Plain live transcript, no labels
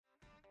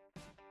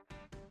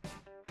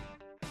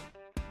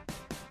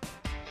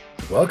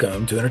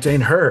Welcome to Entertain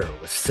Her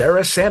with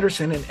Sarah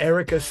Sanderson and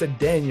Erica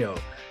Cedeno.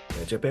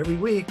 Catch up every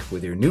week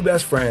with your new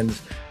best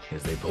friends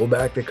as they pull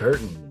back the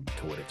curtain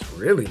to what it's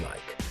really like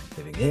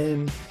living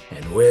in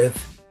and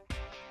with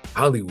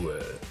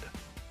Hollywood.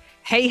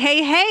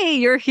 Hey,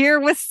 you're here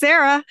with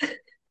Sarah.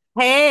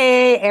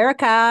 Hey,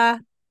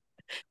 Erica.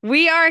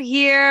 We are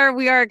here.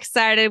 We are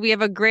excited. We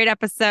have a great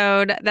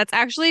episode. That's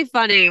actually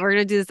funny. We're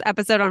going to do this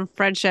episode on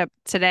friendship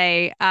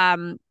today.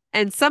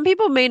 And some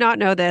people may not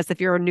know this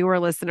if you're a newer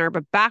listener,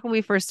 but back when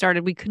we first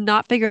started, we could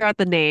not figure out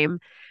the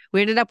name.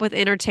 We ended up with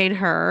Entertain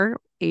Her,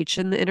 H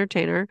in the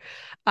Entertainer.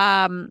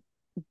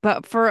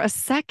 But for a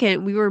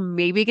second, we were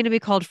maybe going to be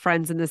called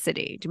Friends in the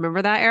City. Do you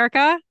remember that,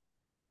 Erica?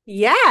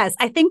 Yes,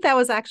 I think that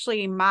was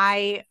actually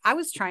I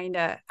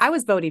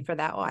was voting for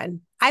that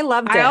one. I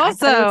loved I it. I thought it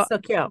was also so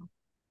cute.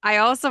 I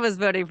also was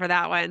voting for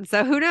that one.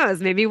 So who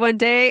knows? Maybe one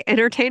day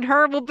Entertain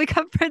Her will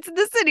become Prince of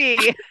the City.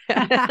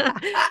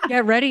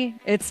 Get ready.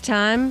 It's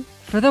time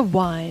for the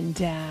wind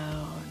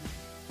down.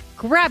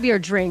 Grab your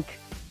drink.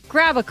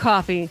 Grab a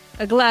coffee,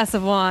 a glass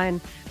of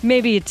wine,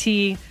 maybe a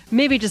tea,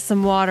 maybe just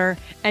some water,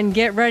 and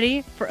get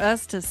ready for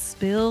us to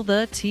spill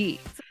the tea.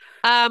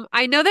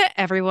 I know that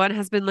everyone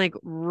has been like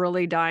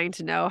really dying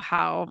to know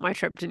how my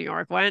trip to New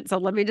York went. So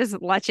let me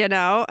just let you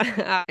know.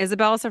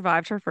 Isabella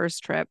survived her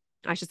first trip.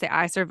 I should say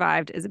I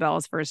survived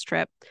Isabella's first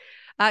trip.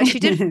 She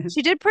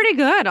did pretty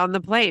good on the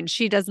plane.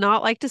 She does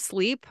not like to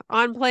sleep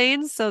on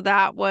planes, so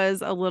that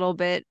was a little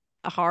bit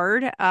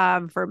hard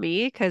for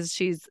me because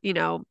she's,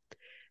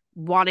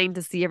 wanting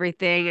to see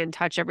everything and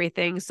touch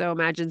everything. So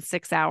imagine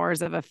 6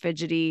 hours of a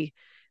fidgety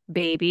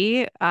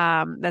baby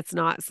that's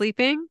not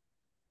sleeping.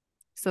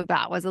 So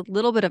that was a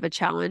little bit of a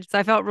challenge. So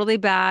I felt really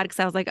bad because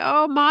I was like,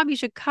 oh, mom, you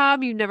should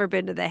come. You've never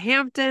been to the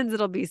Hamptons.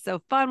 It'll be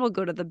so fun. We'll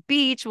go to the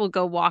beach. We'll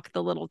go walk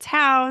the little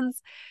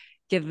towns.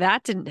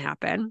 That didn't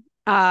happen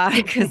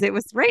because it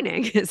was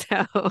raining.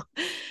 So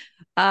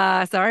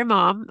sorry,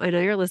 mom. I know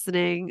you're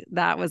listening.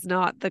 That was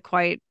not the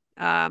quite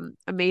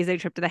amazing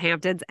trip to the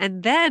Hamptons.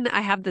 And then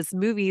I have this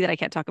movie that I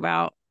can't talk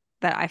about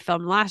that I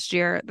filmed last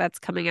year that's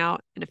coming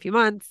out in a few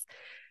months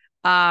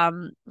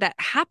that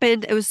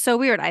happened. It was so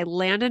weird. I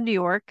land in New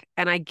York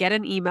and I get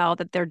an email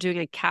that they're doing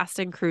a cast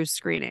and crew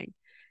screening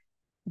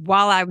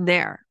while I'm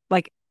there.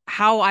 Like,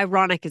 how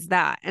ironic is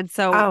that? And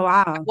so Oh,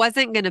 I wow.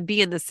 wasn't going to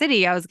be in the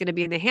city. I was going to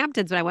be in the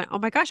Hamptons, but I went, oh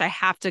my gosh, I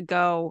have to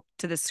go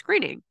to the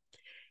screening.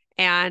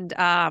 And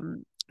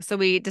so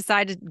we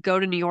decided to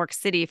go to New York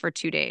City for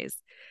 2 days.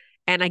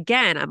 And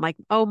again, I'm like,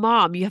 oh,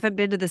 mom, you haven't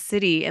been to the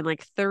city in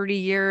like 30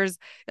 years.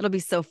 It'll be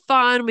so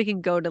fun. We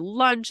can go to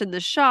lunch in the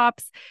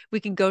shops.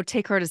 We can go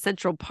take her to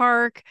Central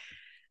Park.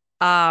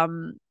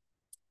 Um,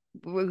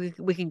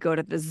 we can go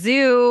to the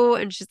zoo.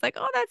 And she's like,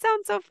 oh, that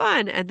sounds so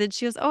fun. And then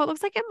she goes, oh, it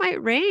looks like it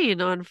might rain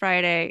on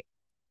Friday.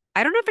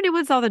 I don't know if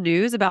anyone saw the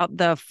news about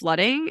the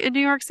flooding in New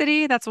York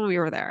City. That's when we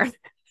were there.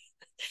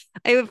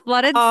 It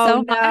flooded Oh,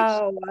 so much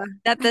no.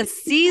 that the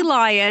sea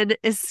lion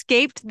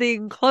escaped the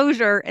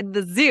enclosure in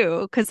the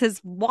zoo because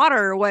his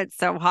water went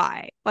so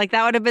high. Like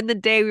that would have been the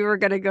day we were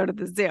going to go to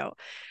the zoo.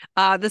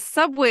 The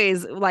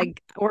subways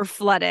like were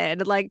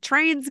flooded. Like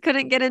trains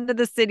couldn't get into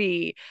the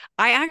city.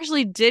 I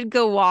actually did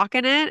go walk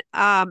in it.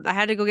 I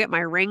had to go get my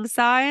ring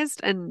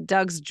sized, and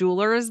Doug's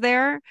jeweler is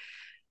there.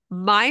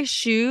 My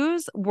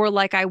shoes were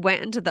like I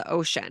went into the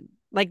ocean.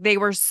 Like they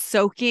were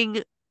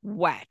soaking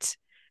wet.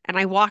 And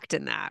I walked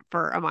in that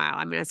for a mile.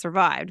 I mean, I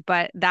survived,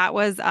 but that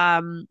was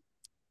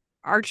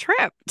our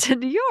trip to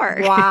New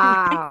York.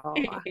 Wow.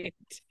 Right.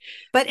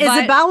 But But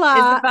Isabella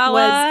was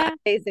Isabella,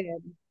 amazing.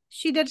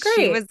 She did she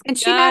great. was And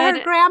she met her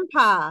good.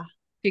 grandpa,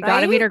 She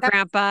got to meet right? her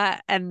grandpa,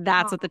 and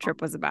that's what the Oh, trip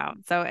was about.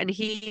 So, and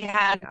he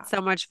had yeah.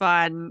 so much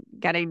fun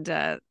getting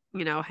to,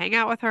 hang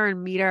out with her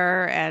and meet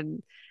her.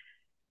 And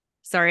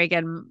sorry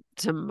again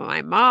to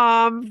my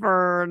mom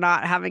for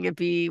not having it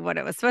be what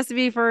it was supposed to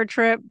be for a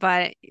trip,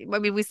 but I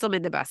mean, we still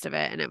made the best of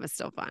it, and it was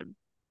still fun.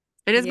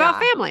 And it's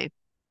about Yeah, family.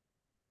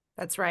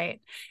 that's right.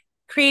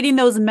 Creating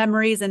those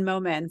memories and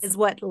moments is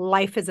what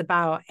life is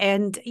about.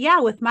 And yeah,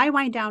 with my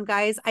wind down,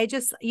 guys, I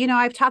just,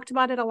 I've talked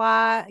about it a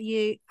lot,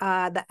 the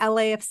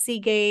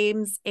LAFC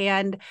games.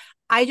 And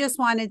I just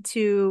wanted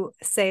to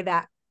say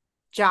that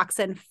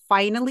Jackson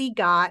finally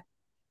got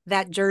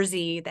that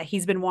jersey that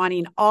he's been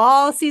wanting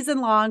all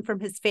season long from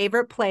his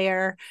favorite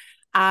player.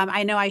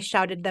 I know I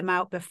shouted them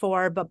out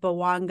before, but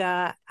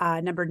Bawanga,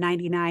 number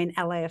 99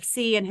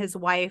 LAFC, and his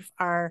wife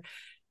are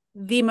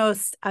the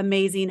most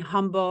amazing,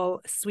 humble,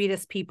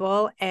 sweetest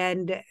people.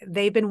 And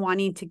they've been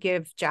wanting to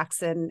give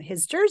Jackson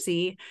his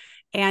jersey.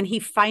 And he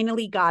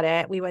finally got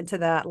it. We went to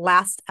the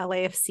last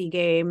LAFC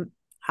game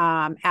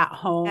at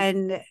home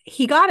and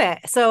he got it.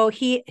 So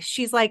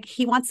she's like,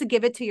 he wants to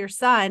give it to your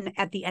son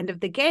at the end of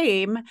the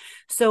game.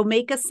 So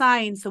make a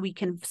sign so he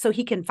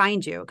can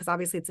find you. Cause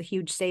obviously it's a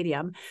huge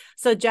stadium.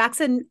 So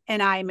Jackson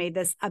and I made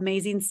this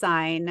amazing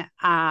sign.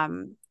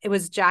 It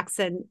was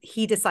Jackson.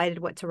 He decided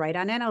what to write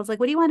on it. I was like,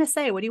 what do you want to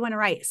say? What do you want to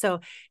write? So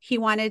he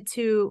wanted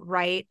to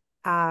write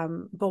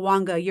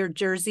Bawanga, your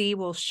jersey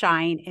will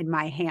shine in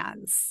my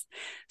hands.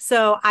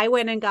 So I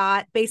went and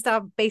got based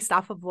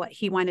off of what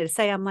he wanted to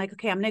say. I'm like,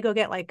 okay, I'm gonna go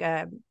get like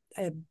a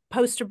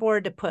poster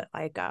board to put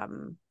like a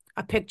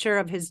picture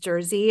of his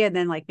jersey, and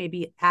then like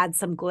maybe add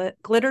some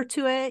glitter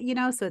to it,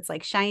 so it's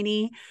like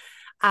shiny.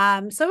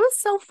 So it was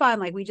so fun.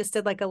 Like we just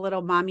did like a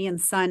little mommy and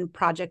son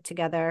project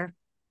together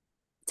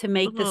to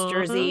make this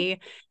jersey.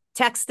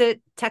 Texted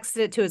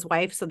it to his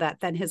wife so that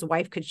then his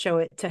wife could show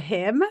it to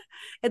him.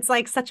 It's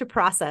like such a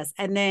process.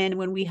 And then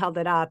when we held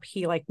it up,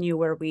 he like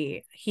knew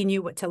he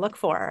knew what to look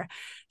for.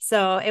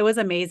 So it was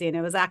amazing.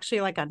 It was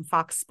actually like on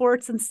Fox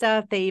Sports and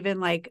stuff. They even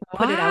like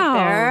put it out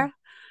there.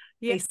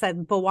 They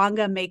said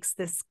Bawanga makes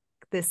this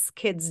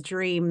kid's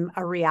dream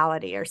a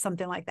reality or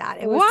something like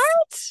that. It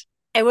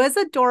was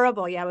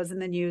adorable. Yeah, it was in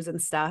the news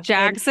and stuff.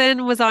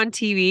 Jackson was on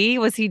TV.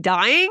 Was he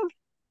dying?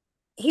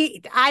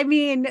 He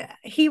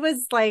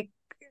was like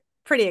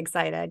pretty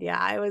excited.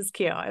 Yeah, it was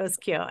cute.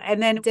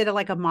 And then did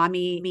like a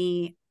mommy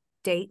me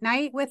date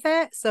night with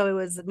it. So it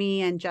was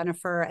me and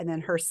Jennifer and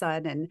then her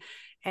son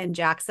and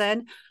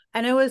Jackson.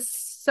 And it was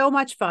so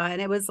much fun.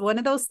 It was one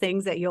of those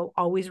things that you'll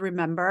always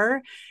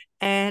remember.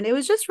 And it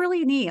was just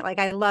really neat. Like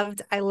I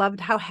loved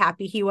how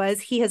happy he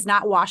was. He has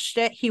not washed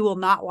it. He will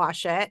not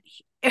wash it.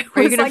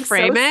 Are you going to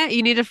frame it?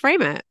 You need to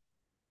frame it.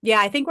 Yeah,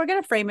 I think we're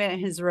going to frame it in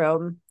his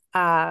room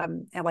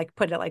and like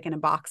put it like in a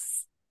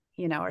box,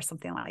 or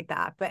something like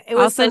that. But it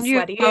was I'll send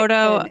you a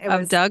photo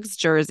of was... Doug's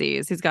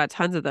jerseys. He's got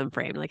tons of them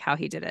framed, like how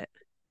he did it.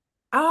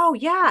 Oh,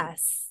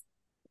 yes.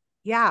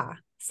 Yeah.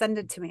 Send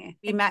it to me.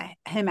 We met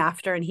him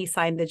after and he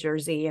signed the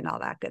jersey and all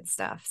that good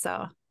stuff.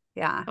 So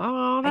yeah.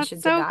 Oh, that's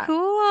so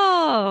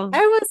cool. It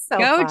was so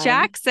Go fun.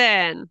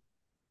 Jackson.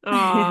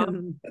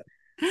 Oh,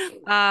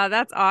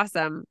 that's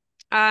awesome.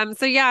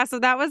 So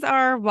that was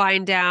our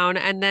wind down.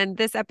 And then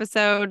this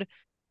episode,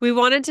 we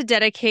wanted to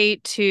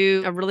dedicate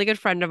to a really good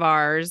friend of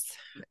ours,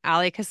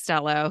 Ali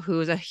Costello, who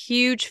is a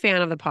huge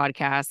fan of the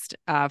podcast.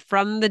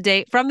 From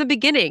the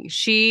beginning,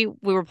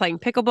 we were playing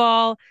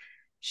pickleball.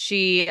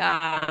 She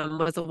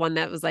was the one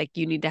that was like,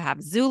 you need to have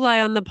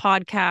Zulai on the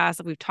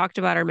podcast. We've talked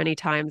about her many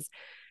times.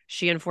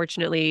 She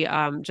unfortunately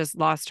just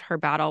lost her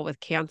battle with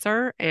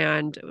cancer,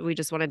 and we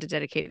just wanted to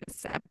dedicate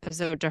this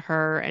episode to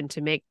her and to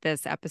make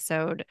this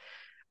episode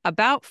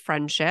about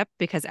friendship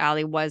because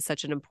Ali was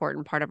such an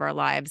important part of our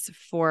lives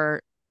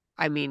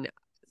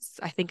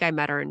I think I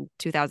met her in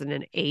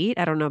 2008.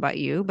 I don't know about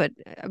you, but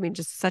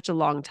just such a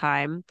long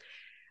time.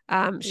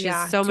 She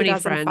has so many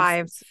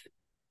friends.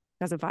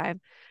 2005.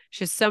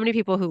 She has so many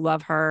people who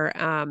love her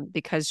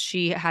because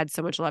she had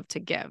so much love to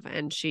give,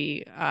 and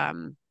she's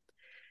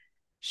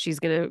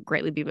going to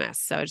greatly be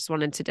missed. So I just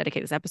wanted to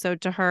dedicate this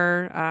episode to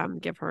her,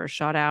 give her a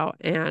shout out,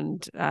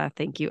 and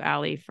thank you,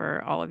 Ali,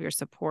 for all of your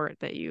support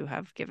that you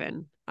have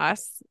given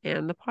us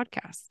and the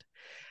podcast.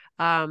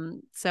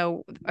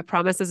 So I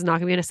promise this is not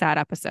going to be a sad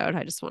episode.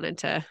 I just wanted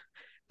to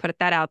put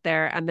that out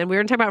there. And then we're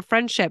going to talk about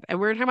friendship, and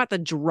we're going to talk about the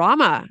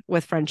drama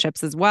with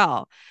friendships as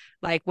well.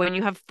 Like when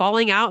you have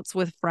falling outs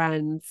with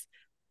friends,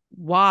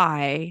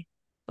 why?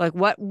 Like,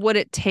 what would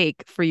it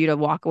take for you to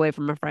walk away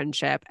from a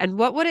friendship? And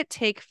what would it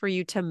take for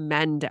you to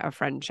mend a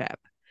friendship?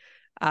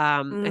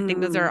 I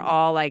think those are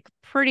all like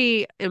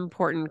pretty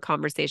important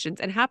conversations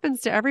and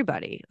happens to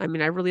everybody. I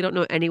really don't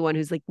know anyone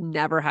who's like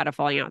never had a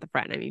falling out with a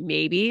friend.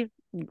 Maybe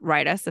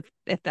write us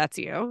if that's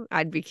you.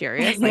 I'd be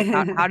curious. Like,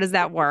 how does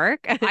that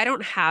work? I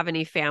don't have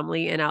any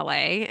family in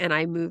LA, and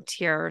I moved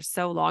here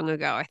so long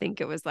ago. I think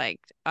it was like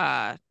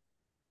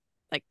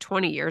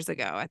 20 years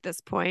ago at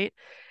this point.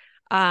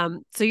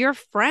 So your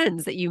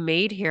friends that you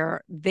made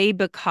here, they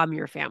become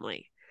your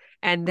family.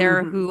 And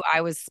they're who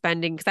I was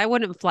spending, because I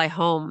wouldn't fly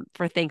home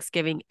for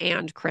Thanksgiving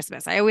and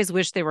Christmas. I always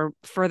wish they were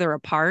further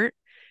apart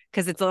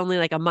because it's only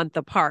like a month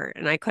apart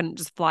and I couldn't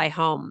just fly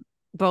home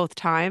both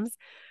times.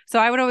 So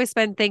I would always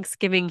spend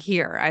Thanksgiving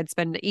here. I'd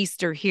spend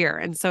Easter here.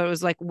 And so it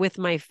was like with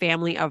my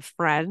family of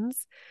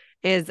friends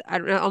is, I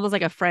don't know, almost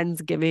like a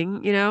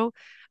Friendsgiving,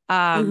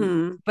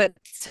 But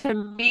to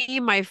me,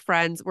 my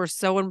friends were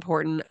so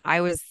important. I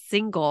was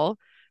single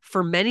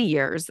for many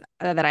years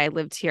that I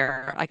lived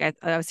here. Like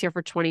I was here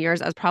for 20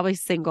 years. I was probably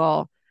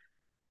single,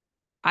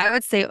 I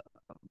would say,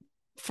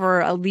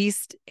 for at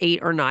least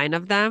 8 or 9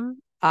 of them.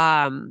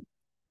 And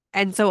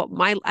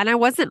I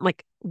wasn't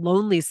like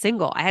lonely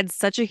single. I had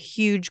such a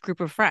huge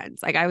group of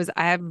friends. Like I'm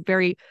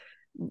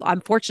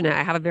fortunate.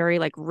 I have a very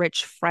like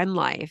rich friend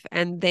life,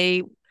 and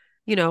they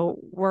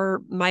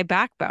were my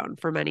backbone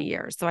for many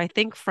years. So I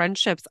think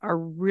friendships are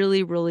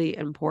really, really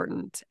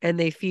important, and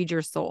they feed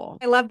your soul.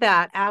 I love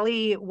that.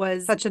 Ali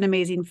was such an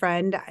amazing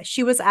friend.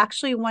 She was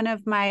actually one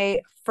of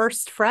my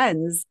first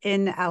friends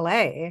in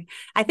LA.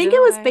 I think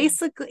it was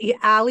basically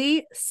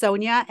Ali,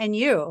 Sonia, and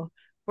you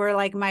were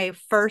like my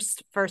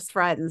first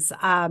friends.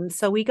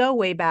 So we go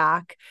way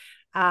back,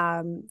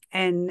 and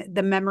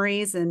the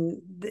memories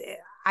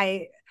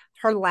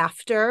her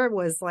laughter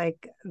was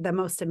like the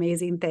most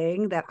amazing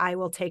thing that I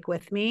will take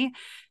with me.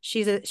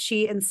 She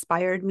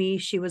inspired me.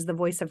 She was the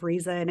voice of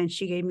reason, and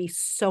she gave me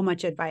so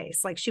much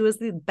advice. Like she was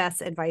the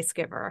best advice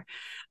giver.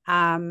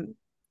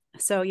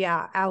 So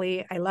yeah,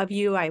 Allie, I love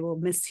you. I will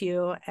miss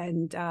you.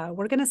 And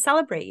we're going to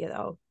celebrate you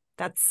though.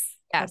 Yes.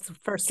 That's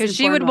first Because and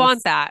she would want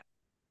foremost. that.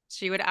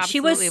 She would She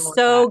was absolutely want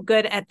so that.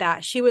 good at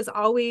that. She was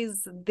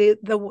always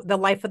the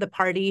life of the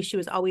party. She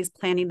was always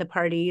planning the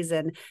parties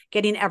and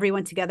getting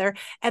everyone together.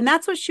 And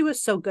that's what she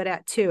was so good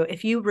at too.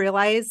 If you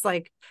realize,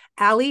 like,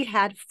 Allie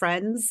had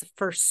friends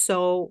for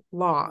so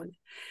long.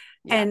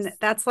 Yes. And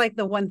that's like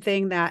the one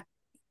thing that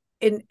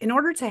in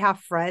order to have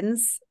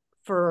friends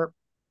for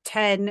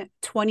 10,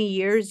 20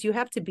 years, you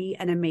have to be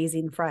an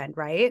amazing friend,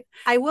 right?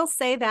 I will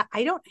say that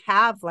I don't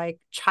have like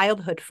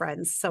childhood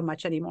friends so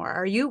much anymore.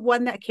 Are you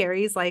one that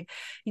carries like,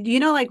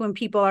 like when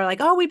people are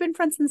like, oh, we've been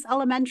friends since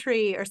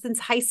elementary or since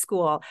high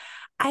school?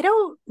 I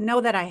don't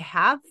know that I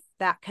have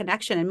that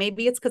connection. And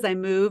maybe it's because I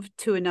moved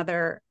to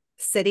another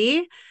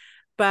city,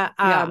 but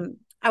Yeah.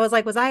 I was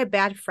like, was I a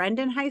bad friend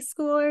in high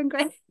school or in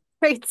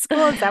grade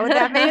school? Is that what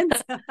that means?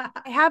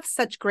 I have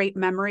such great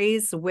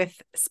memories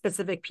with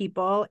specific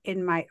people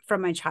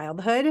from my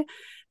childhood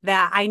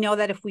that I know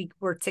that if we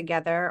were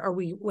together or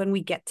when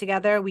we get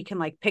together, we can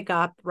like pick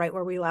up right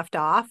where we left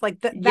off.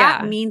 Like that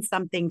Yeah, means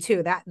something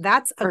too.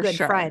 That's a for good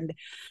sure. friend.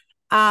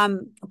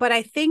 But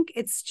I think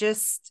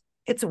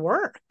it's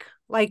work.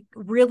 Like It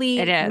really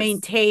is.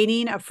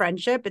 maintaining a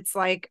friendship. It's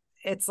like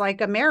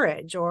a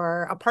marriage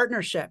or a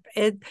partnership.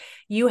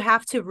 You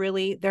have to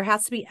really, there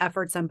has to be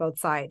efforts on both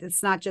sides.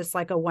 It's not just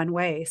like a one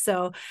way.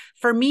 So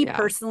for me Yeah.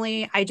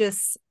 personally,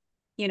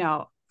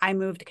 I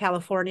moved to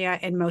California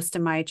and most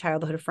of my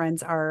childhood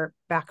friends are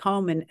back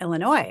home in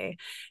Illinois.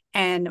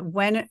 And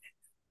when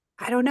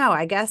I don't know,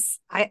 I guess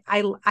I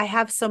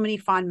have so many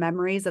fond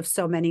memories of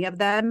so many of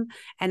them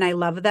and I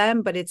love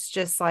them, but it's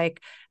just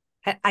like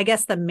I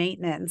guess the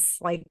maintenance,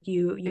 like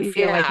you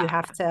feel like you Yeah.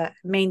 have to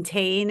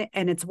maintain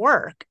and it's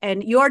work.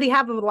 And you already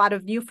have a lot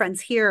of new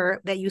friends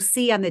here that you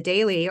see on the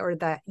daily or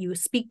that you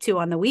speak to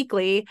on the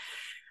weekly.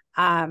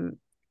 Um,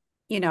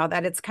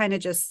 that it's kind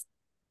of just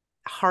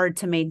hard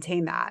to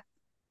maintain that.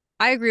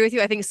 I agree with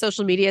you. I think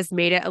social media has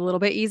made it a little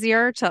bit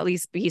easier to at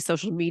least be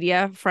social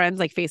media friends,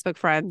 like Facebook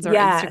friends or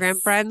Instagram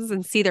Yes. friends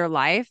and see their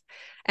life.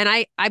 And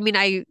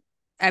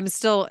I'm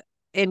still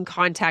in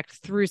contact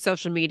through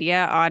social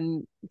media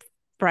on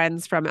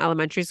friends from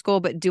elementary school,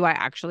 but do I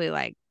actually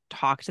like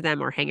talk to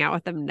them or hang out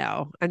with them?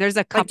 No. And there's a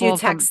Like, do you couple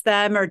from text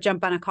them or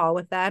jump on a call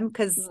with them?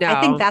 Because I think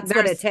no, that's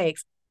what it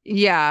takes.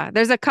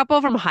 there's a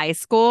couple from high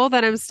school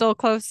that I'm still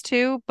close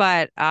to,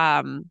 but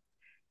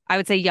I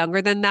would say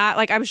younger than that.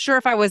 Like I'm sure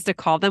if I was to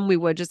call them, we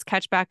would just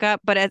catch back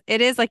up. But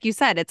it is like you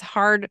said, it's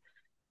hard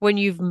when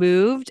you've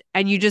moved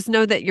and you just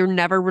know that you're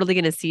never really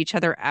going to see each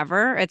other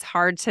ever. It's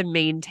hard to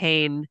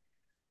maintain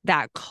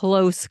that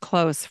close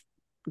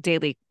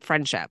daily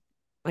friendship,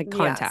 like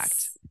contact,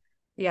 Yes.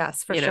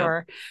 Yes, for you know?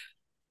 sure.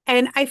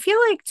 And I feel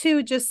like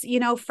too, just,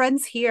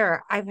 friends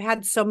here, I've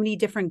had so many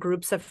different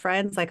groups of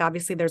friends. Like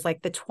obviously there's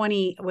like the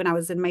 20 when I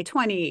was in my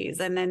 20s,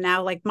 and then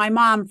now like my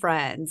mom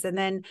friends, and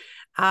then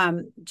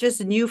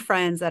just new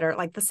friends that are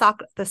like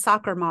the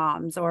soccer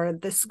moms or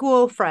the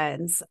school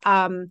friends.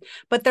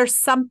 But there's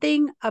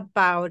something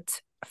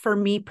about, for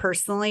me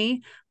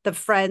personally, the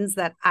friends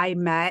that I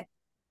met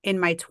in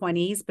my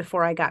 20s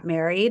before I got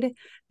married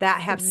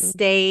that have Mhm.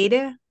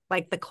 stayed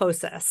like the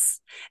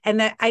closest. And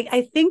that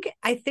I think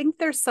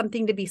there's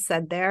something to be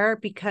said there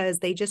because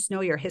they just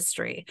know your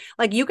history.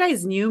 Like you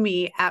guys knew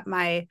me at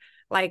my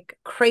like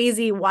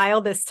crazy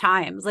wildest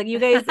times. Like you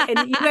guys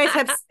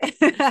have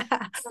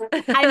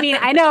I mean,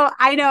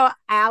 I know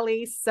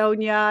Allie,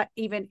 Sonia,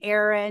 even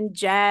Erin,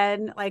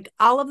 Jen, like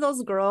all of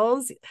those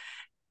girls,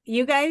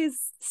 you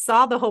guys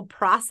saw the whole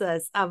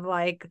process of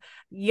like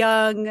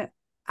young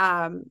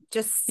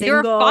just You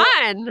were single.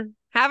 fun,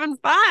 having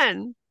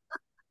fun.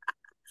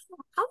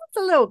 I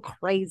was a little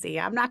crazy.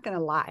 I'm not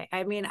gonna lie.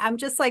 I mean, I'm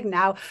just like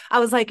now. I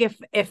was like,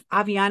 if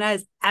Aviana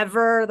is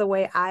ever the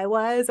way I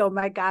was, oh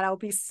my god, I'll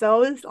be so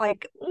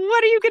like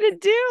What are you gonna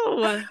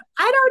do?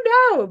 I don't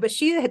know. But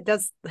she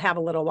does have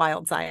a little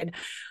wild side.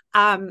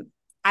 Um,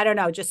 I don't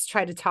know. Just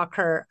try to talk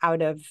her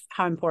out of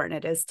how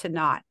important it is to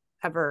not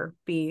ever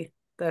be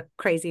the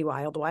crazy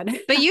wild one.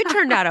 But you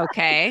turned out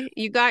okay.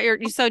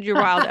 You sowed your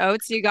wild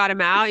oats, you got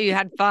them out, you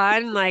had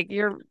fun.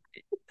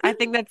 I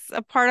think that's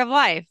a part of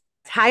life.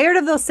 Tired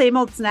of those same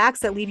old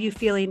snacks that leave you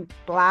feeling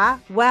blah?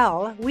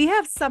 Well, we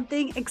have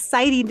something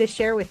exciting to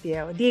share with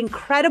you. The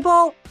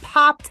incredible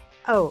popped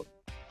oat.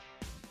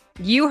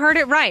 You heard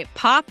it right.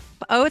 Pop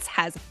Oats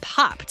has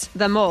popped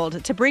the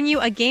mold to bring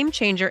you a game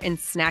changer in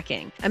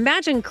snacking.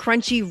 Imagine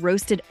crunchy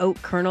roasted oat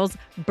kernels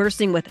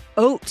bursting with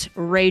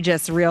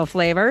outrageous real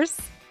flavors.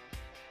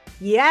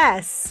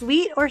 Yes,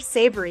 sweet or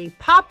savory,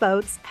 Pop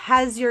Oats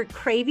has your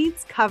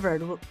cravings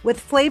covered with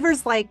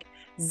flavors like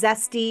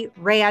zesty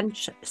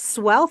ranch,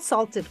 swell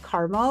salted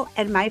caramel,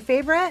 and my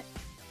favorite,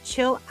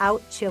 chill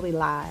out chili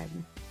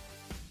lime.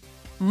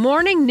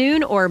 Morning,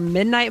 noon, or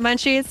midnight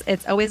munchies,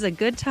 it's always a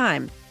good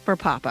time for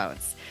Pop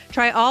Oats.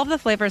 Try all of the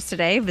flavors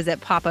today.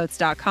 Visit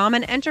popoats.com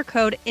and enter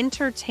code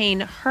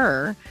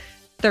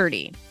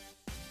ENTERTAINHER30.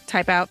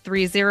 Type out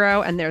 30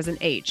 and there's an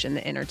H in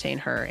the Entertain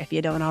Her if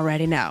you don't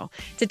already know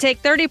to take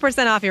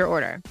 30% off your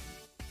order.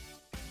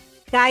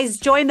 Guys,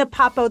 join the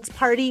Pop Oats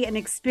party and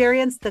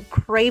experience the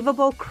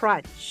craveable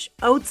crunch.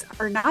 Oats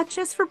are not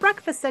just for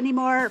breakfast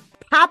anymore.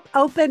 Pop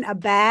open a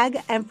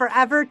bag and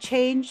forever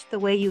change the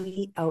way you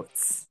eat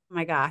oats. Oh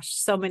my gosh,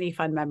 so many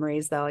fun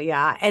memories though.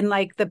 Yeah. And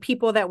like the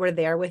people that were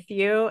there with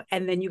you,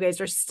 and then you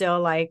guys are still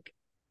like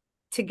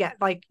to get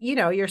like,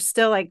 you're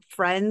still like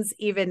friends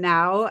even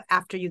now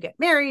after you get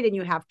married and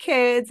you have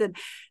kids, and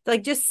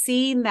like just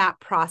seeing that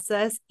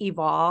process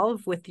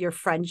evolve with your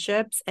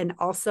friendships and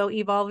also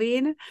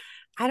evolving.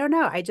 I don't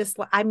know. I just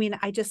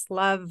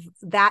love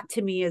that.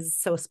 To me is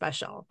so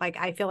special. Like,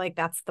 I feel like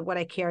that's what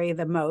I carry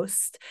the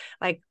most,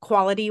 like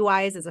quality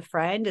wise as a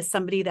friend, is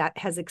somebody that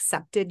has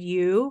accepted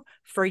you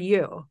for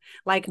you.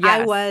 Like I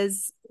Yes.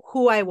 was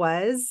who I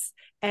was,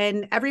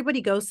 and everybody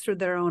goes through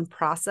their own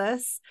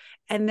process,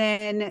 and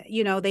then,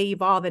 they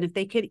evolve. And if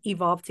they could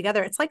evolve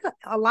together, it's like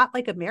a lot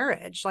like a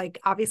marriage. Like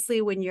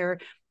obviously when you're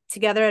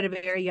together at a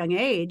very young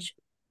age,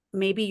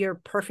 maybe you're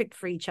perfect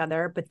for each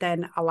other, but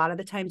then a lot of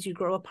the times you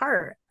grow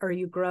apart, or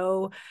you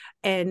grow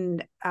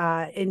in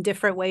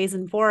different ways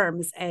and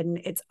forms. And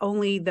it's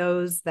only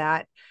those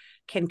that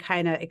can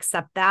kind of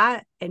accept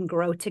that and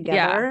grow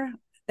together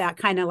that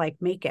kind of like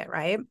make it,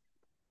 right?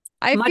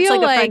 I Much feel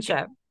like a like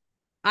friendship.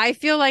 I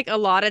feel like a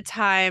lot of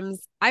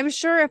times, I'm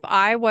sure if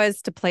I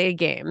was to play a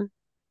game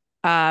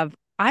of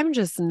I'm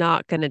just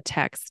not going to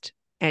text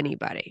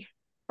anybody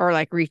or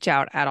like reach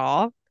out at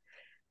all,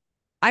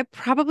 I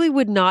probably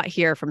would not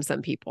hear from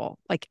some people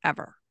like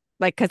ever.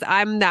 Like, cause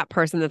I'm that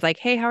person that's like,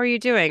 hey, how are you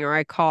doing? Or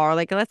I call, or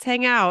like, let's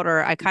hang out.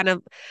 Or I kind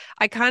of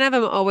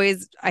am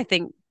always, I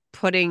think,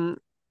 putting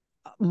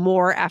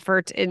more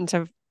effort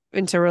into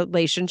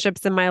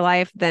relationships in my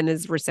life than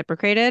is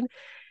reciprocated.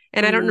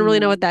 And I don't really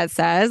know what Mm, that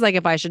says, like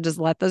if I should just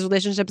let those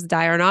relationships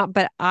die or not.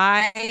 But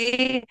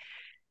I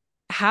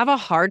have a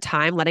hard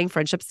time letting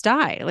friendships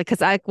die. Like,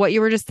 cause what you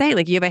were just saying,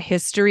 like you have a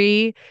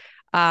history.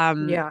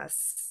 Um,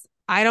 yes.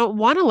 I don't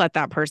want to let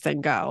that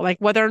person go. Like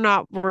whether or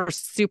not we're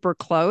super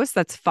close,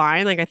 that's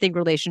fine. Like I think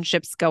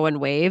relationships go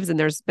in waves, and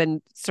there's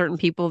been certain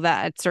people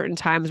that at certain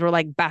times were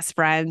like best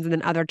friends, and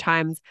then other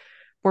times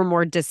we're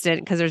more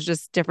distant because there's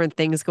just different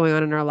things going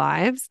on in our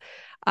lives.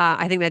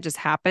 I think that just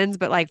happens.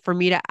 But like for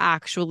me to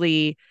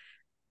actually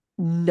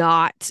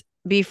not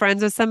be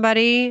friends with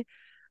somebody,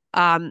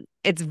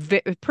 it's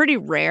pretty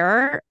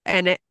rare,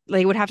 and it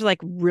like would have to like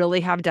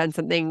really have done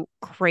something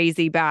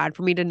crazy bad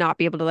for me to not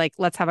be able to like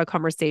let's have a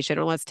conversation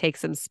or let's take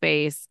some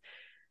space.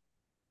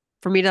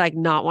 For me to like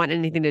not want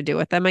anything to do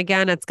with them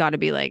again, it's got to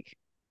be like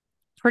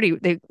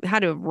they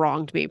had to have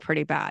wronged me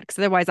pretty bad, because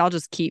otherwise I'll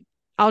just keep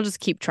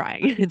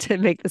trying to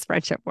make this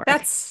friendship work.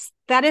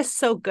 That is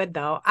so good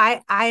though.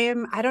 I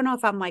don't know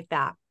if I'm like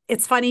that.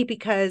 It's funny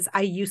because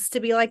I used to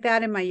be like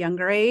that in my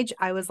younger age.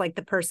 I was like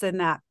the person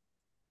that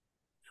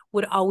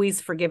would always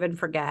forgive and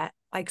forget,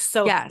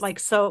 Yes. like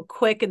so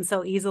quick and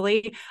so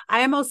easily.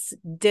 I almost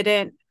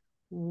didn't.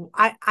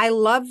 I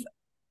love,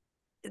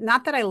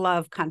 not that I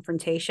love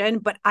confrontation,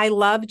 but I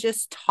love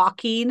just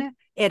talking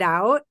it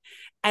out.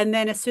 And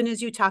then as soon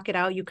as you talk it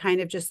out, you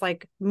kind of just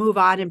like move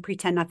on and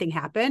pretend nothing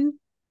happened.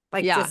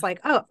 Like Yeah. just like,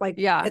 oh, like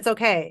Yeah. it's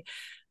okay.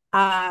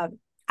 Uh,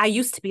 I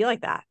used to be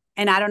like that.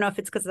 And I don't know if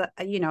it's because,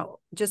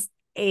 just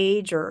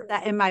age or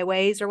in my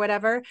ways or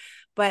whatever,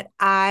 but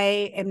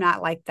I am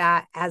not like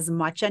that as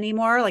much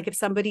anymore. Like if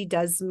somebody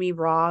does me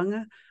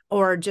wrong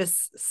or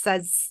just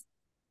says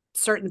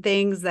certain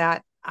things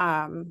that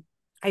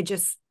I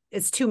just,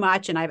 it's too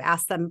much. And I've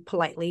asked them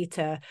politely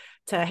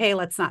hey,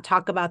 let's not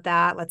talk about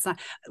that. Let's not,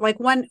 like,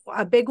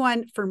 a big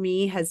one for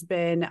me has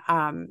been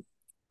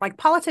like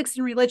politics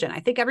and religion. I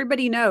think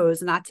everybody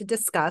knows not to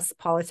discuss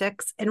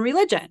politics and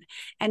religion.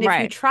 And if you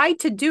Right. try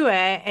to do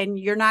it and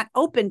you're not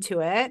open to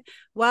it,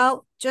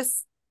 well,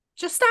 just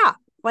stop.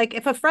 Like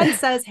if a friend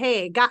says,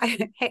 hey,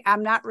 hey,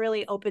 I'm not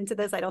really open to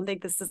this. I don't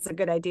think this is a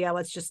good idea.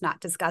 Let's just not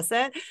discuss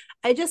it.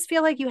 I just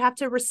feel like you have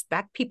to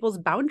respect people's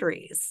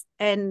boundaries.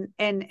 And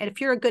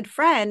if you're a good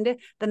friend,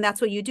 then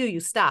that's what you do.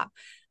 You stop.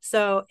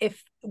 So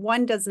if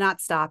one does not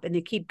stop and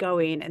they keep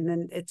going, and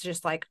then it's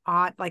just like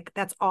odd, like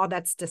that's all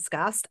that's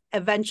discussed,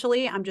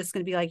 eventually I'm just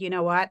going to be like, you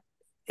know what?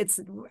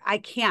 I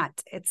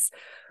can't.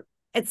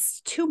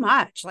 It's too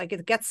much. Like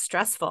it gets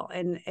stressful,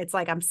 and it's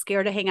like I'm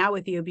scared to hang out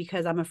with you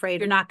because I'm afraid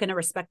you're not going to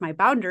respect my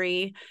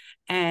boundary,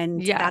 and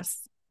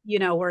that's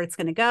Yes. where it's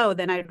going to go.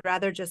 Then I'd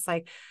rather just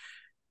like,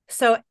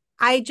 so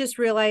I just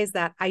realized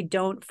that I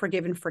don't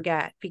forgive and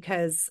forget,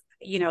 because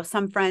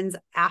some friends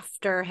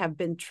after have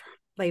been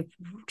like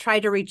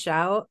tried to reach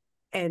out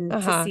and to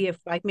Uh-huh. see if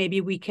like maybe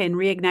we can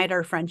reignite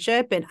our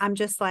friendship, and I'm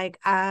just like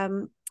I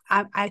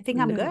think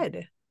I'm No.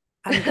 good.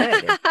 I'm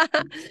good.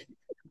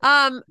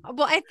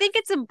 Well, I think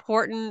it's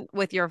important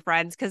with your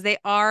friends because they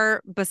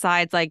are,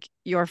 besides like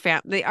your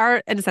they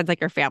are in a sense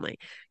like your family.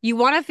 You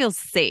want to feel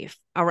safe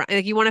around,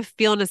 like you want to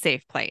feel in a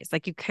safe place.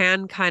 Like you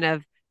can kind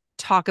of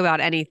talk about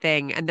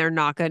anything and they're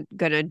not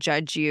gonna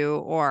judge you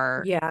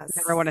or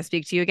never want Yes. to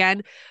speak to you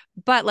again.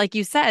 But like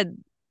you said,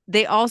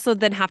 they also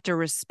then have to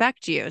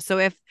respect you. So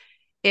if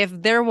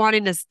they're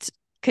wanting to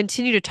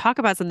continue to talk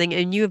about something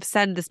and you have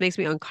said, this makes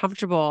me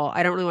uncomfortable,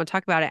 I don't really want to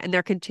talk about it, and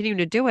they're continuing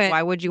to do it,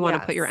 why would you want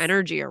to put your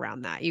energy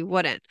around that? You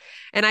wouldn't.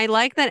 And I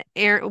like that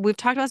Erin, we've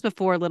talked about this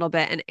before a little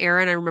bit, and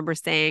Erin, I remember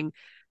saying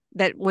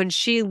that when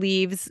she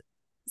leaves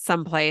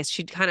someplace,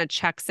 she kind of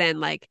checks in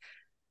like,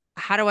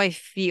 how do I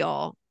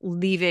feel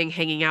leaving,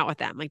 hanging out with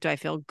them? Like, do I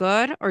feel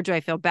good or do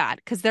I feel bad?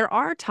 Because there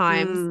are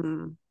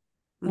times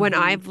when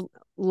I've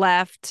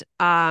left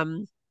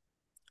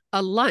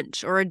a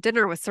lunch or a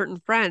dinner with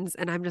certain friends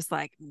and I'm just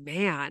like,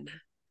 man,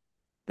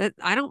 that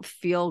I don't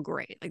feel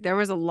great. Like there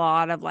was a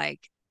lot of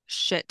like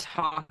shit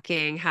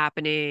talking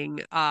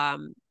happening,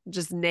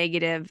 just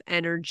negative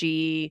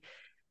energy.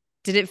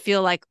 Didn't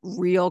feel like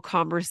real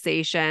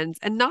conversations.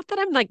 And not that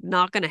I'm like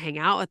not going to hang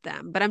out with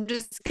them, but I'm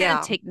just going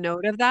to take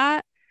note of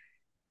that.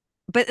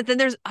 But then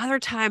there's other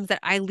times that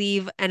I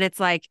leave and it's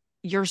like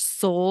your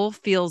soul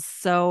feels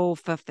so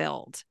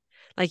fulfilled.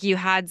 Like you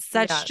had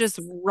such just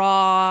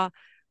raw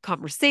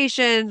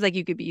conversations. Like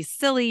you could be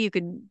silly, you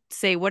could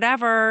say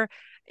whatever.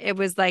 It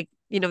was like,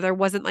 there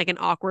wasn't like an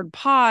awkward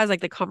pause,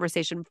 like the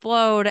conversation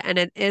flowed. And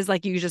it is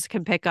like you just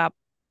can pick up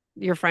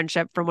your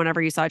friendship from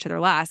whenever you saw each other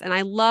last. And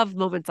I love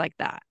moments like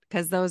that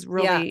because those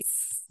really,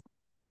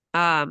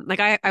 like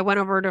I went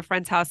over to a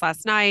friend's house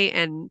last night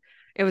and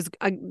it was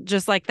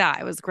just like that.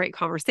 It was a great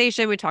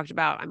conversation. We talked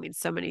about,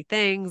 so many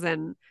things.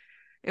 And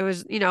it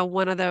was,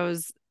 one of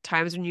those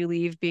times when you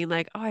leave being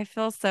like, oh, I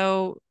feel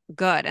so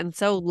good and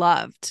so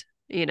loved,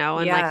 and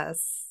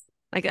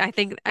like I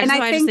think,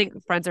 I just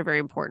think friends are very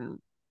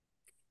important.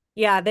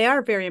 Yeah, they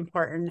are very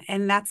important.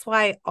 And that's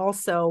why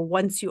also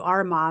once you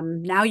are a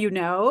mom, now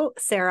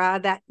Sarah,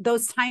 that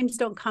those times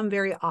don't come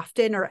very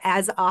often or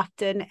as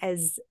often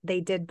as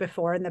they did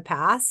before in the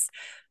past.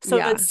 So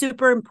it's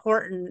super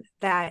important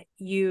that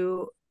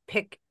you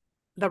pick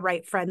the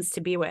right friends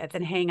to be with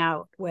and hang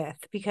out with,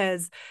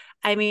 because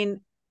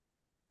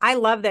I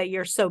love that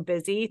you're so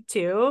busy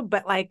too.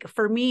 But like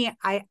for me,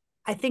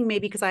 I think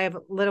maybe because I have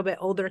a little bit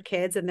older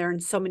kids and they're in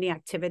so many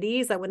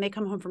activities that when they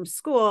come home from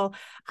school,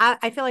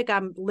 I feel like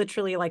I'm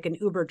literally like an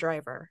Uber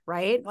driver,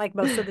 right? Like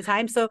most of the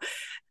time. So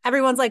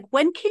everyone's like,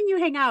 when can you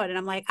hang out? And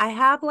I'm like, I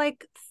have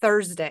like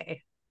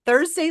Thursday.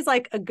 Thursday's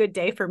like a good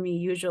day for me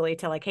usually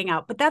to like hang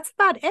out, but that's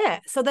about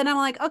it. So then I'm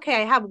like,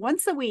 okay, I have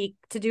once a week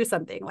to do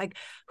something. Like,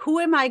 who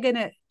am I going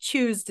to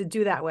choose to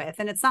do that with?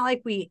 And it's not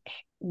like we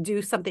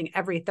do something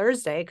every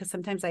Thursday because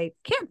sometimes I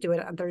can't do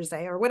it on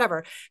Thursday or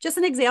whatever. Just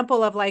an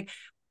example of like,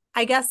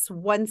 I guess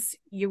once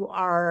you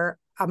are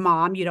a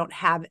mom, you don't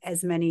have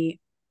as many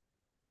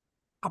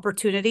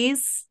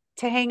opportunities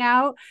to hang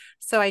out.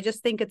 So I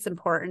just think it's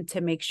important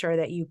to make sure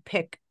that you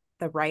pick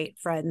the right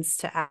friends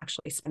to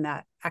actually spend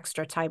that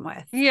extra time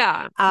with.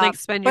 Yeah. Like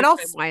spend your time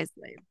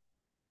wisely.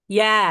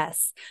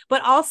 Yes.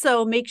 But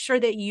also make sure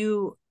that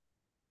you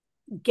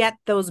get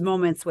those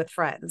moments with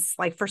friends.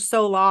 Like for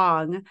so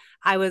long,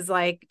 I was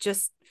like,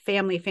 just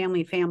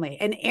family.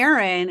 And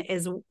Erin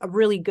is a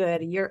really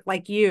good, you're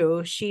like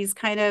she's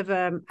kind of,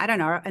 I don't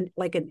know,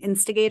 like an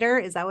instigator.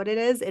 Is that what it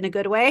is in a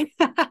good way?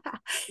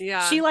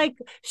 Yeah.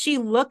 She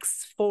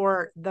looks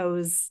for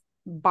those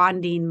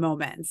bonding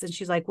moments and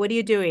she's like, what are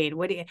you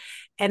doing?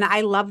 And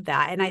I love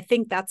that. And I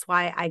think that's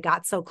why I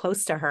got so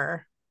close to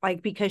her,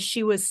 like, because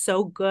she was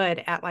so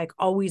good at like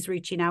always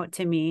reaching out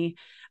to me.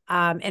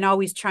 And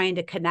always trying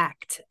to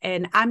connect.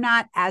 And I'm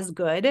not as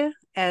good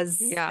as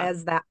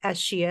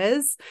she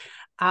is.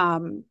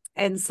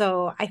 And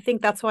so I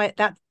think that's why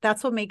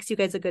that's what makes you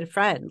guys a good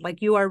friend.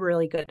 Like you are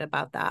really good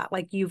about that.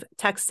 Like you've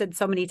texted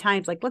so many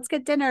times, like, let's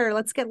get dinner,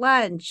 let's get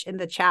lunch in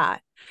the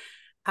chat.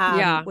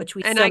 Which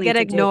we still get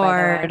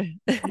ignored.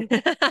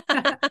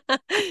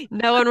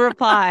 No one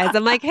replies.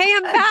 I'm like, hey,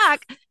 I'm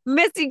back.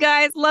 Miss you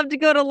guys. Love to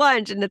go to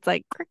lunch. And it's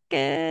like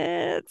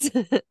crickets.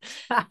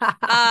 But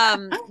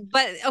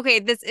okay,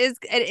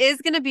 it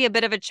is going to be a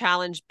bit of a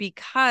challenge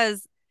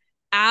because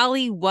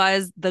Allie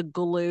was the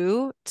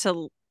glue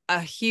to a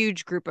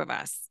huge group of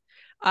us.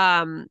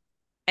 And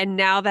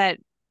now that,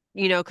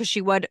 because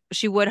she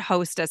would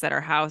host us at her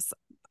house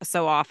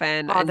so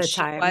often. All and the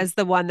she time. was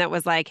the one that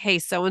was like, hey,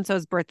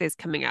 so-and-so's birthday's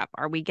coming up.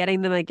 Are we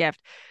getting them a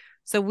gift?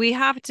 So we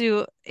have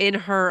to, in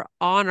her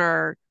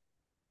honor,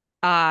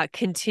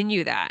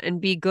 continue that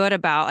and be good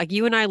about, like,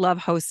 you and I love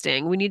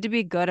hosting. We need to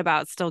be good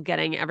about still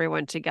getting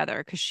everyone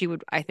together because she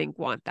would, I think,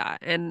 want that.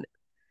 And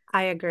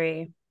I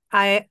agree.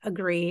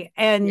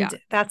 And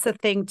that's the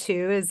thing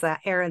too, is that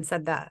Erin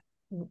said that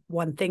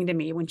one thing to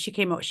me when she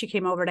came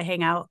over to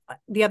hang out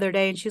the other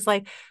day, and she's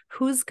like,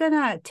 who's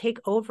gonna take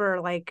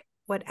over like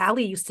what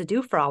Allie used to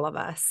do for all of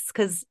us?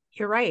 Because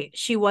you're right,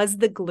 she was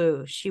the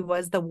glue. She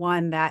was the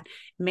one that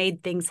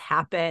made things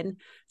happen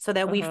so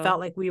that we felt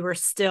like we were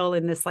still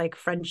in this like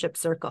friendship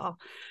circle.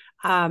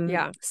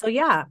 So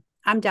yeah,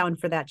 I'm down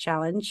for that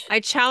challenge. I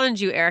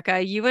challenge you,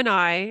 Erica, you and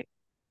I,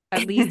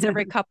 at least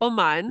every couple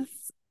months,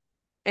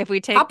 if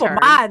we take couple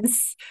turns.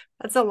 Months,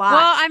 that's a lot.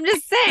 Well, I'm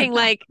just saying,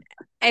 like,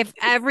 if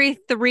every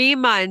 3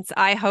 months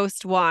I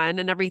host one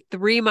and every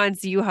 3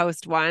 months you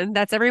host one,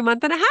 that's every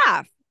month and a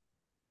half.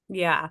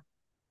 Yeah.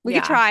 We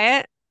could try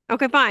it.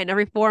 Okay, fine.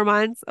 Every 4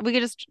 months, we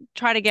could just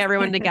try to get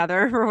everyone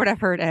together or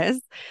whatever it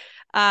is.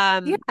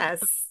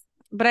 Yes.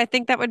 But I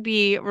think that would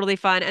be really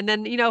fun. And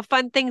then,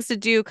 fun things to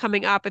do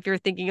coming up if you're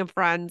thinking of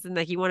friends and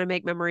that you want to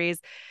make memories.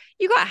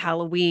 You got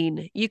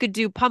Halloween. You could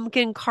do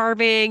pumpkin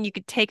carving. You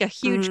could take a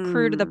huge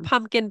crew to the Mm,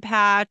 pumpkin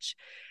patch.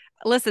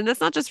 Listen, that's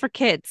not just for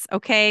kids,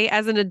 okay?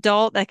 As an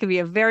adult, that could be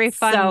a very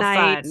fun so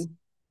night. fun.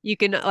 You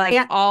can like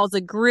Yeah. all as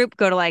a group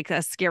go to like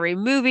a scary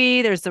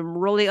movie. There's some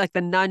really like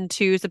The Nun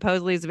 2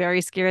 supposedly is very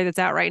scary that's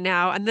out right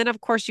now. And then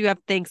of course you have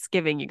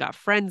Thanksgiving, you got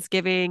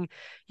Friendsgiving,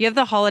 you have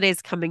the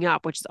holidays coming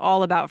up, which is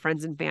all about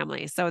friends and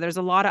family. So there's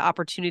a lot of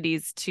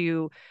opportunities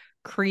to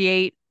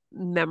create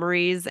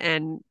memories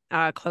and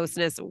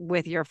closeness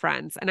with your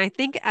friends. And I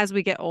think as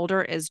we get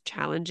older is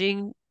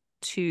challenging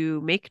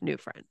to make new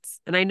friends.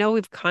 And I know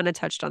we've kind of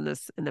touched on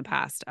this in the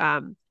past.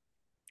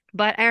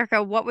 But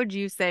Erica, what would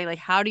you say? Like,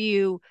 how do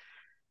you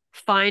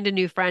find a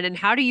new friend and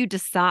how do you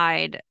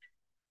decide,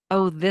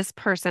 oh, this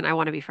person I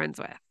want to be friends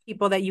with?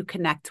 People that you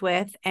connect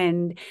with.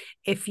 And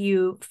if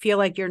you feel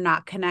like you're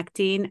not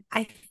connecting,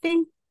 I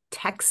think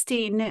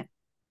texting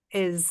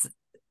is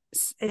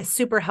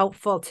super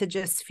helpful to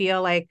just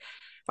feel like,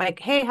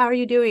 hey, how are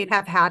you doing?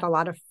 Have had a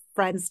lot of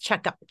friends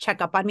check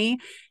up on me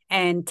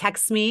and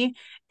text me.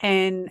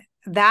 And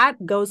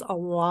that goes a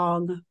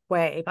long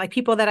way. Like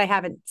people that I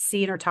haven't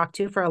seen or talked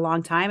to for a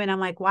long time. And I'm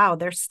like, wow,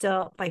 they're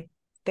still like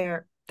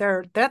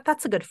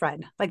that's a good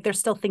friend. Like they're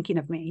still thinking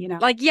of me,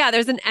 Like, yeah,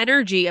 there's an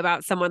energy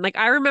about someone. Like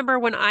I remember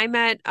when I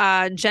met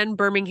Jen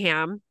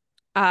Birmingham,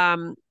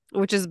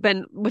 which is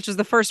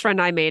the first friend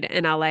I made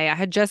in LA. I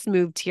had just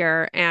moved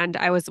here and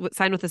I was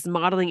signed with this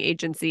modeling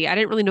agency. I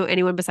didn't really know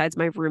anyone besides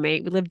my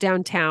roommate. We lived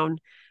downtown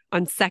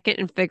on Second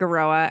and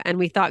Figueroa, and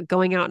we thought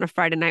going out on a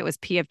Friday night was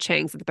P.F.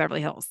 Chang's at the Beverly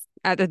Hills,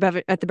 at the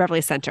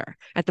Beverly Center,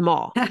 at the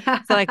mall.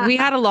 So like we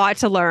had a lot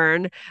to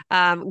learn.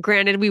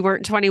 Granted, we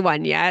weren't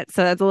 21 yet,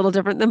 so that's a little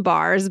different than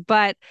bars.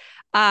 But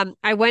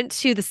I went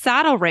to the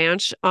Saddle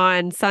Ranch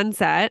on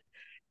Sunset,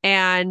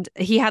 and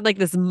he had like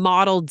this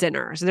model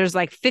dinner. So there's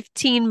like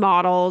 15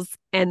 models,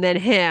 and then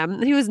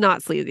him. He was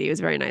not sleazy. He was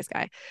a very nice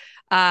guy.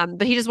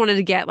 But he just wanted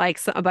to get like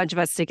a bunch of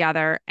us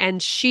together.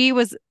 And she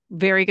was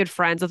very good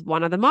friends with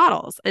one of the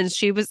models. And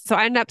so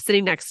I ended up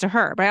sitting next to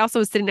her, but I also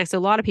was sitting next to a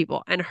lot of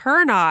people. And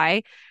her and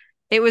I,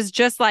 it was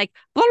just like,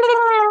 blah, blah,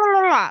 blah,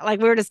 blah, blah.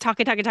 Like we were just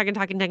talking.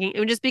 And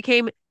we just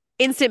became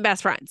instant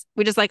best friends.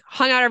 We just like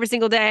hung out every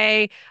single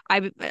day.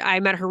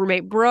 I met her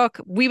roommate, Brooke.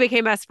 We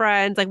became best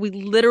friends. Like we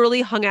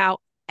literally hung out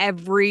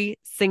every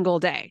single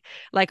day,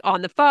 like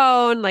on the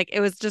phone. Like it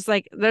was just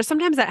like, there's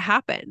sometimes that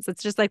happens.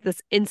 It's just like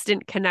this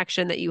instant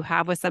connection that you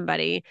have with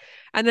somebody.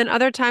 And then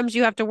other times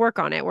you have to work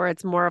on it where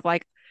it's more of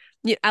like,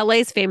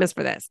 LA's famous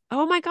for this.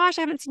 Oh my gosh,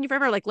 I haven't seen you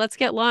forever. Like, let's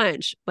get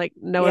lunch. Like,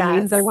 no one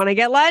means they want to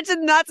get lunch,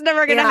 and that's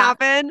never going to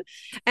happen.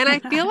 And I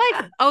feel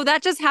like, oh,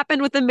 that just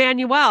happened with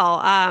Emmanuel.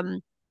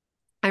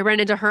 I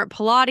ran into her at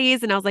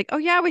Pilates, and I was like, oh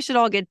yeah, we should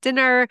all get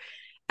dinner.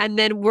 And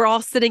then we're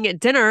all sitting at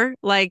dinner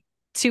like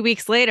 2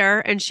 weeks later,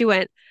 and she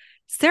went,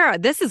 Sarah,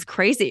 this is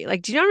crazy.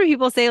 Like, do you know how many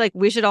people say like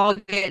we should all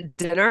get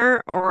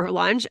dinner or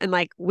lunch? And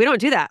like, we don't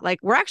do that. Like,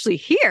 we're actually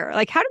here.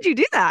 Like, how did you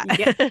do that?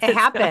 Yeah, it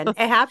happened.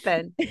 It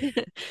happened.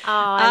 Oh,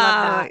 I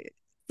love that.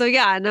 So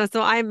yeah, no,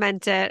 so I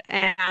meant it.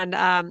 And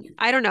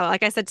I don't know.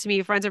 Like I said, to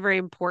me, friends are very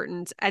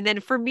important. And then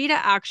for me to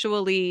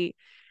actually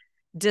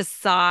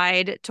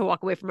decide to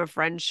walk away from a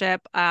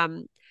friendship,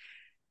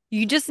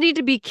 you just need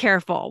to be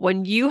careful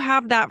when you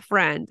have that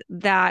friend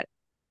that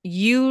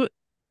you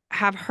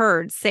have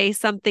heard say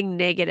something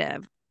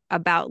negative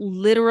about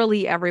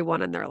literally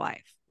everyone in their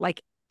life.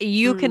 Like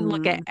you can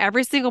look at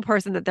every single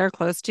person that they're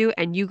close to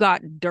and you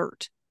got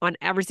dirt on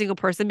every single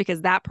person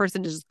because that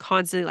person is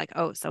constantly like,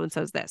 oh,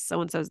 so-and-so's this,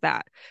 so-and-so's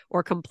that,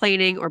 or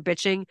complaining or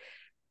bitching.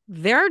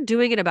 They're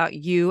doing it about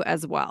you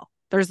as well.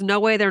 There's no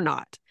way they're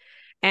not.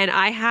 And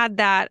I had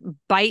that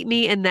bite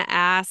me in the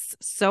ass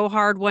so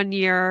hard one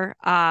year,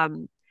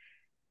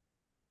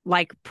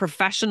 like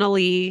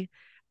professionally,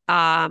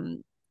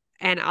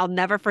 and I'll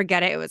never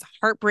forget it. It was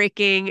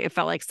heartbreaking. It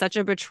felt like such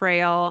a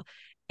betrayal.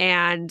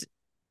 And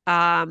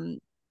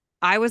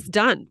I was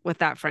done with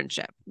that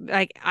friendship.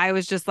 Like I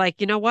was just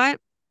like, you know what?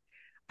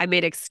 I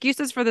made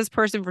excuses for this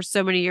person for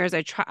so many years.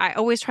 I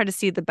always try to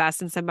see the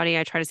best in somebody.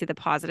 I try to see the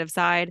positive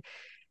side.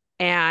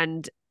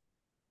 And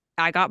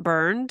I got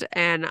burned.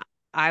 And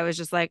I was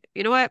just like,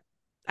 you know what?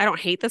 I don't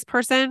hate this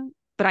person,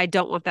 but I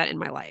don't want that in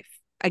my life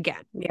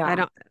again. Yeah. I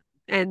don't.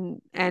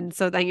 And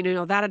so then,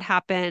 that had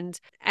happened.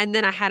 And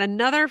then I had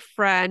another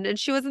friend, and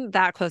she wasn't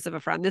that close of a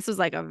friend. This was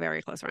like a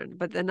very close friend,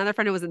 but another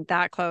friend who wasn't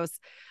that close.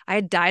 I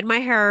had dyed my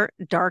hair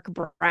dark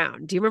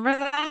brown. Do you remember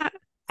that?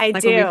 I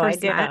like do. I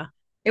do. Met?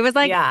 It was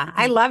like, yeah,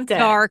 I loved it.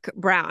 Dark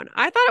brown.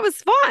 I thought it was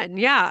fun.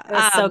 Yeah. It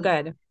was so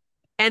good.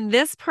 And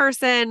this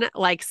person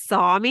like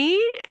saw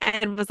me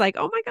and was like,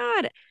 oh my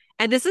God.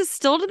 And this is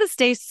still to this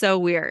day so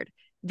weird.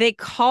 They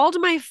called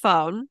my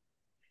phone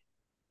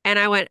and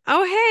I went,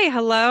 oh, hey,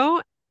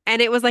 hello.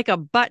 And it was like a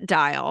butt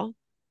dial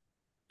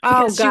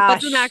because she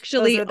wasn't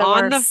actually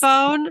on the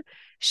phone.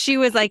 she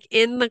was like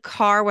in the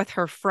car with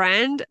her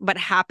friend, but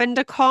happened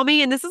to call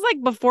me. And this is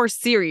like before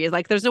Siri.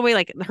 Like, there's no way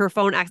like her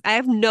phone acts. I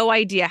have no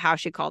idea how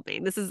she called me.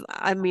 This is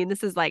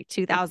like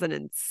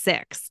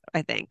 2006,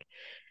 I think.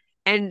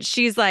 And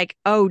she's like,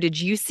 "Oh, did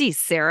you see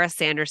Sarah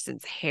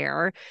Sanderson's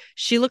hair?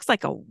 She looks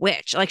like a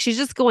witch." Like, she's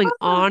just going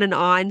on and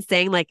on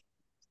saying like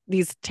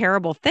these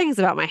terrible things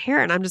about my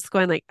hair. And I'm just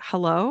going like,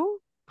 hello?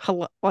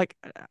 Hello? Like,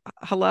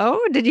 hello?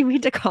 Did you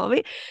mean to call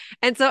me?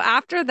 And so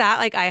after that,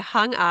 like I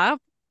hung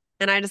up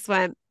and I just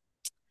went,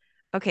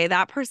 okay,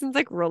 that person's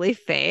like really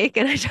fake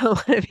and I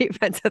don't want to be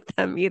friends with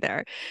them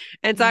either.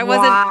 And so I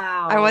wasn't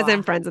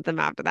Wow. friends with them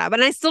after that.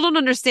 But I still don't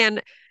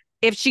understand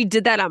if she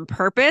did that on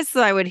purpose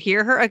so I would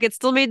hear her. Like, it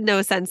still made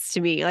no sense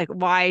to me, like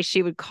why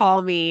she would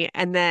call me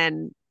and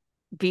then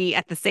be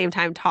at the same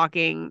time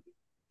talking.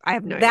 I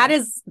have no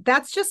idea.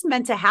 That's just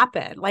meant to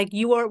happen. Like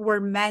were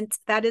meant,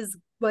 that is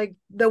like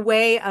the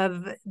way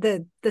of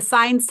the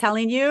signs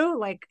telling you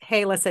like,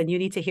 hey, listen, you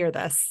need to hear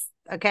this.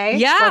 Okay.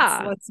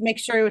 Yeah. Let's make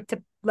sure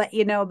to let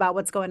you know about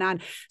what's going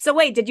on. So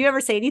wait, did you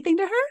ever say anything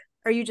to her?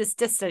 Or you just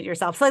distant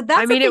yourself? So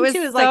that's the it thing was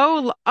too, is like,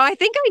 I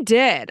think I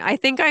did. I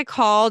think I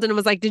called and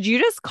was like, "Did you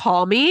just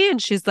call me?"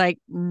 And she's like,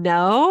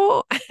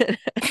 "No."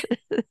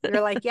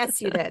 you're like,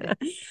 yes, you did.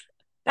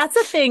 That's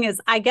the thing,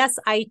 is I guess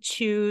I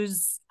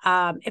choose,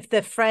 if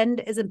the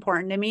friend is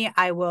important to me,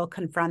 I will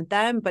confront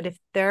them. But if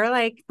they're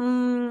like,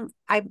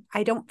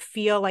 I don't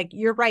feel like,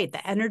 you're right,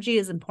 the energy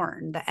is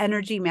important. The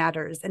energy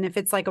matters. And if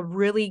it's like a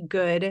really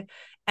good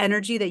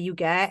energy that you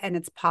get and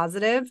it's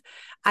positive,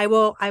 I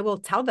will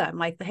tell them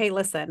like, hey,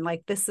 listen,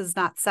 like this is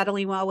not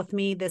settling well with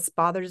me. This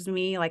bothers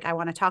me. Like, I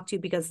want to talk to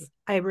you because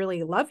I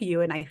really love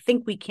you and I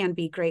think we can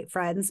be great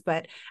friends,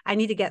 but I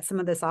need to get some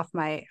of this off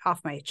my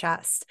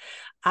chest.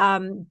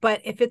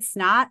 But if it's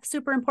not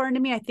super important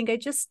to me, I think I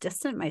just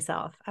distance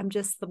myself. I'm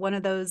just one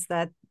of those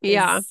that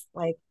Yeah. is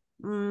like,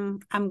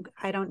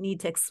 I don't need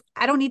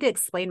to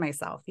explain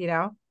myself, you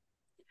know?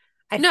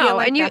 I feel No,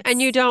 like and you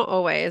that's, don't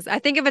always. I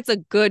think if it's a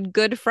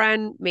good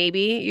friend,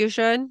 maybe you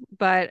should.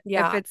 But if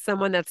yeah. it's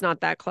someone that's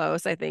not that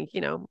close, I think,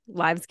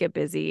 lives get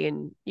busy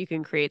and you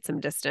can create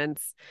some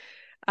distance.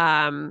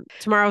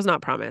 Tomorrow's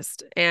not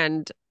promised.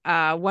 And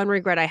one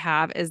regret I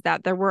have is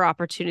that there were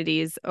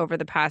opportunities over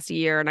the past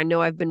year. And I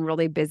know I've been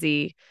really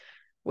busy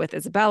with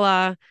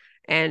Isabella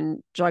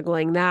and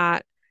juggling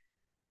that.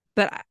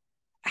 But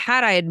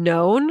had I had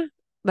known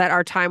that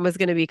our time was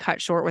going to be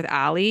cut short with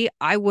Allie,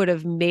 I would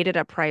have made it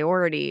a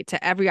priority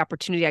to every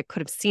opportunity I could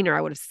have seen her.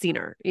 I would have seen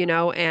her,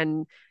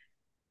 and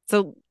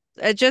so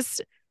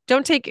just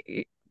don't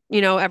take,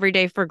 every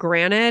day for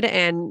granted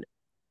and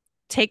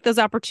take those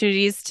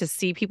opportunities to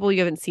see people you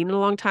haven't seen in a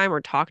long time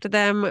or talk to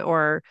them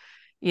or,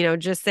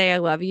 just say, I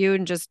love you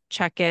and just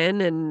check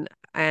in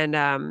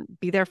and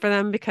be there for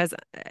them because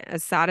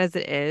as sad as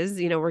it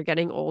is, we're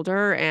getting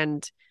older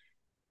and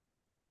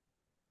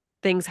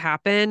things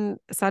happen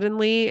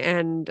suddenly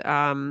and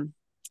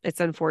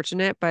it's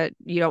unfortunate, but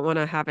you don't want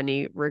to have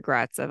any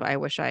regrets of I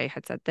wish I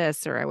had said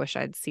this or I wish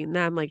I'd seen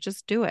them. Like,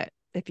 just do it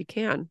if you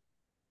can.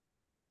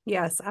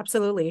 Yes,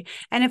 absolutely.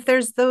 And if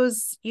there's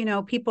those,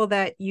 people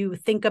that you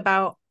think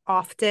about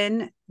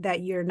often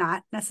that you're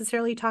not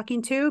necessarily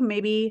talking to,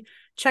 maybe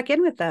check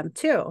in with them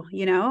too.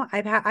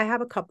 I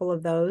have a couple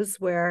of those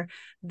where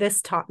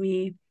this taught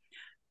me,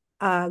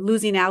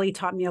 losing Allie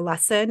taught me a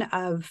lesson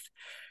of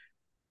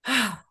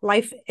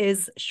life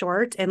is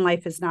short and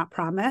life is not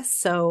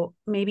promised. So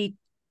maybe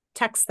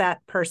text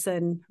that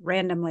person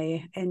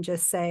randomly and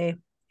just say,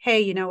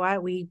 hey, you know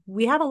what?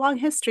 We have a long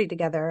history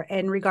together.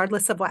 And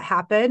regardless of what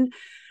happened,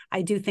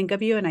 I do think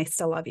of you and I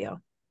still love you.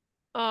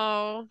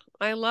 Oh,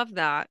 I love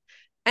that.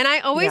 And I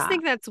always Yeah.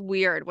 think that's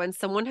weird when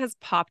someone has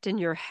popped in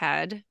your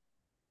head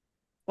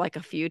like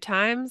a few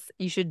times,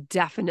 you should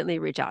definitely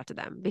reach out to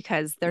them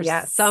because there's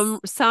Yes.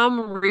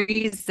 some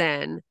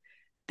reason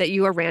that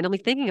you are randomly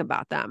thinking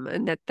about them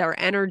and that their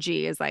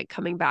energy is like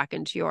coming back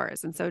into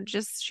yours. And so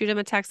just shoot them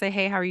a text, say,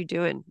 hey, how are you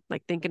doing?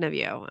 Like thinking of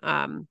you.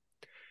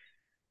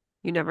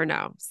 You never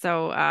know.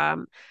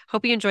 So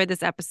hope you enjoyed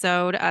this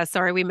episode.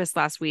 Sorry we missed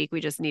last week. We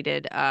just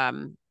needed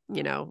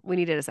we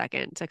needed a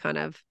second to kind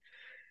of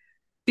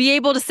be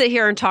able to sit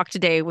here and talk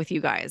today with you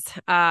guys.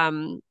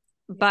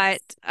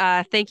 But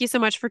Yes. thank you so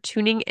much for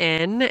tuning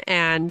in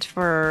and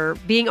for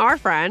being our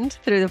friend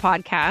through the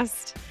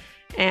podcast.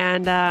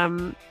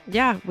 And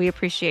we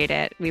appreciate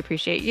it. We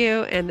appreciate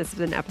you. And this is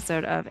an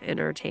episode of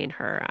Entertain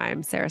Her.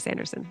 I'm Sarah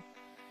Sanderson.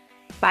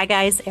 Bye,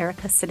 guys.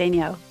 Erica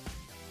Cedeno.